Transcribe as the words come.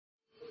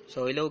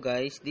So hello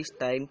guys, this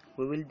time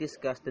we will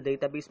discuss the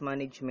database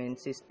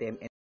management system.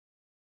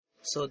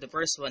 So the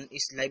first one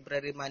is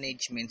library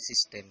management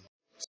system.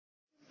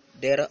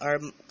 There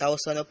are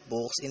thousands of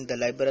books in the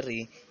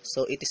library,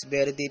 so it is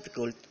very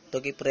difficult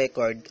to keep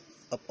record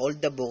of all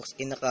the books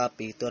in a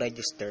copy to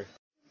register.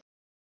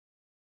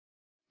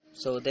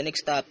 So the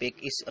next topic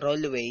is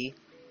railway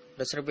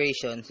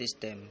reservation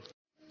system.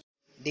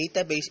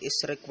 Database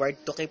is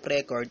required to keep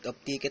record of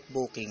ticket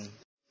booking,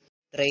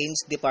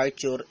 trains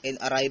departure and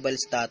arrival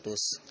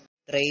status.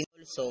 Train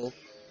also,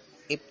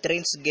 if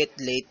trains get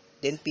late,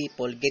 then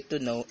people get to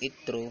know it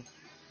through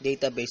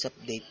database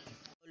update.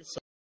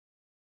 Also,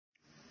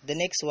 the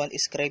next one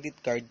is credit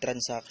card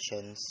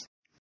transactions.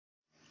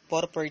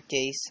 For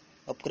purchase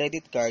of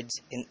credit cards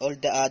and all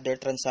the other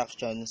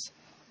transactions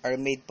are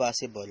made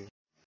possible.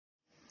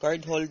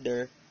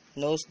 Cardholder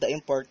knows the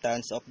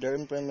importance of their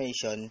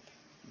information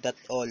that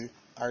all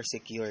are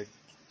secured.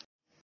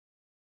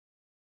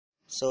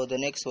 So the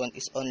next one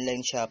is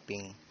online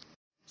shopping.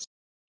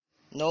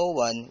 No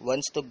one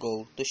wants to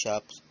go to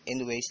shops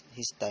and waste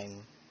his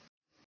time.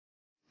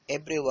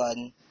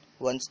 Everyone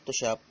wants to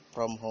shop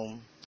from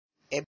home.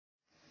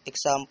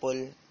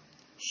 Example,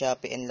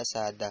 Shopee and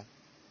Lazada.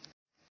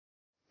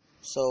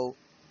 So,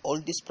 all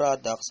these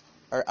products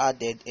are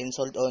added and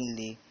sold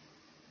only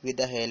with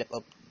the help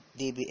of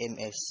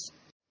DBMS.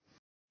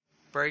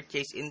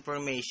 Purchase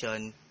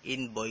information,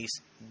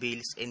 invoice,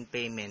 bills, and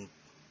payment.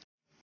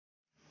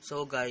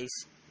 So guys,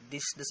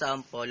 this is the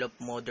sample of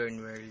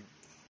modern world.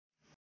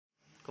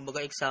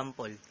 Kumbaga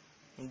example,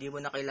 hindi mo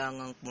na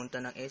kailangang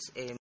pumunta ng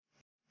SM,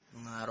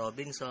 mga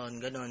Robinson,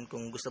 ganun.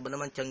 Kung gusto mo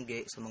naman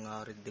tiyangge sa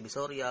mga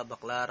Divisoria,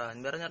 Baclaran,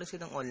 meron na rin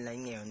silang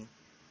online ngayon.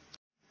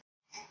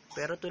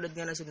 Pero tulad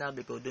nga na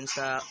sinabi ko, dun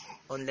sa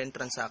online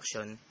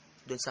transaction,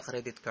 dun sa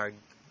credit card,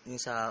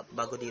 dun sa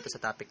bago dito sa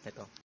topic na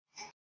to.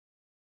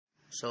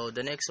 So,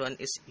 the next one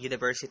is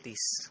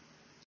universities.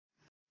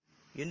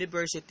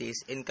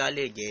 Universities and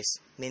colleges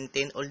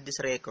maintain all these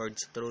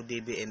records through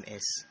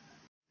DBMS.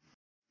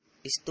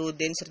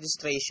 Students'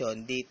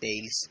 registration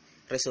details,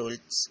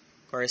 results,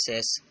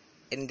 courses,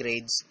 and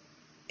grades,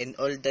 and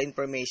all the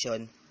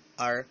information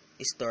are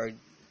stored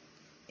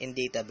in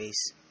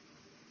database.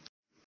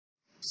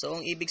 So,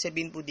 ang ibig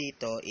sabihin po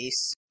dito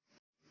is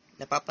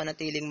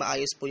napapanatiling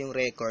maayos po yung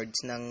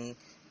records ng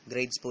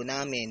grades po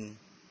namin.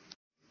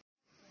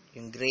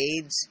 Yung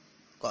grades,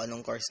 kung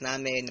anong course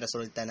namin,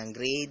 resulta ng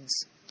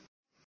grades.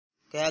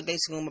 Kaya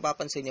guys, kung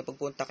mapapansin nyo,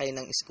 pagpunta kayo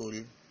ng school,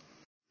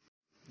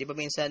 di ba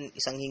minsan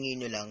isang hingi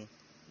nyo lang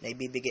na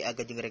ibibigay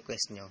agad yung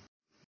request nyo.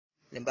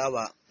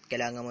 Halimbawa,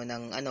 kailangan mo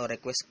ng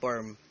request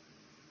form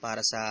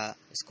para sa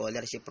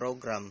scholarship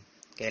program,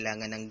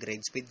 kailangan ng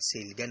grades with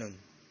seal, ganun.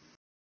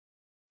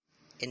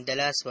 And the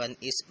last one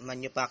is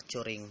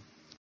manufacturing.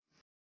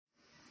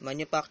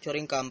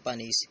 Manufacturing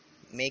companies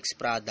makes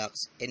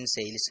products and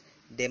sales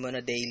them on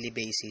a daily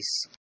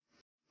basis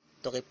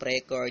to keep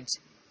records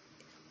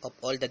of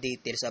all the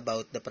details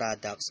about the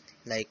products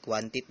like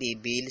quantity,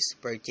 bills,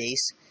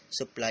 purchase,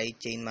 supply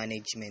chain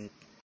management.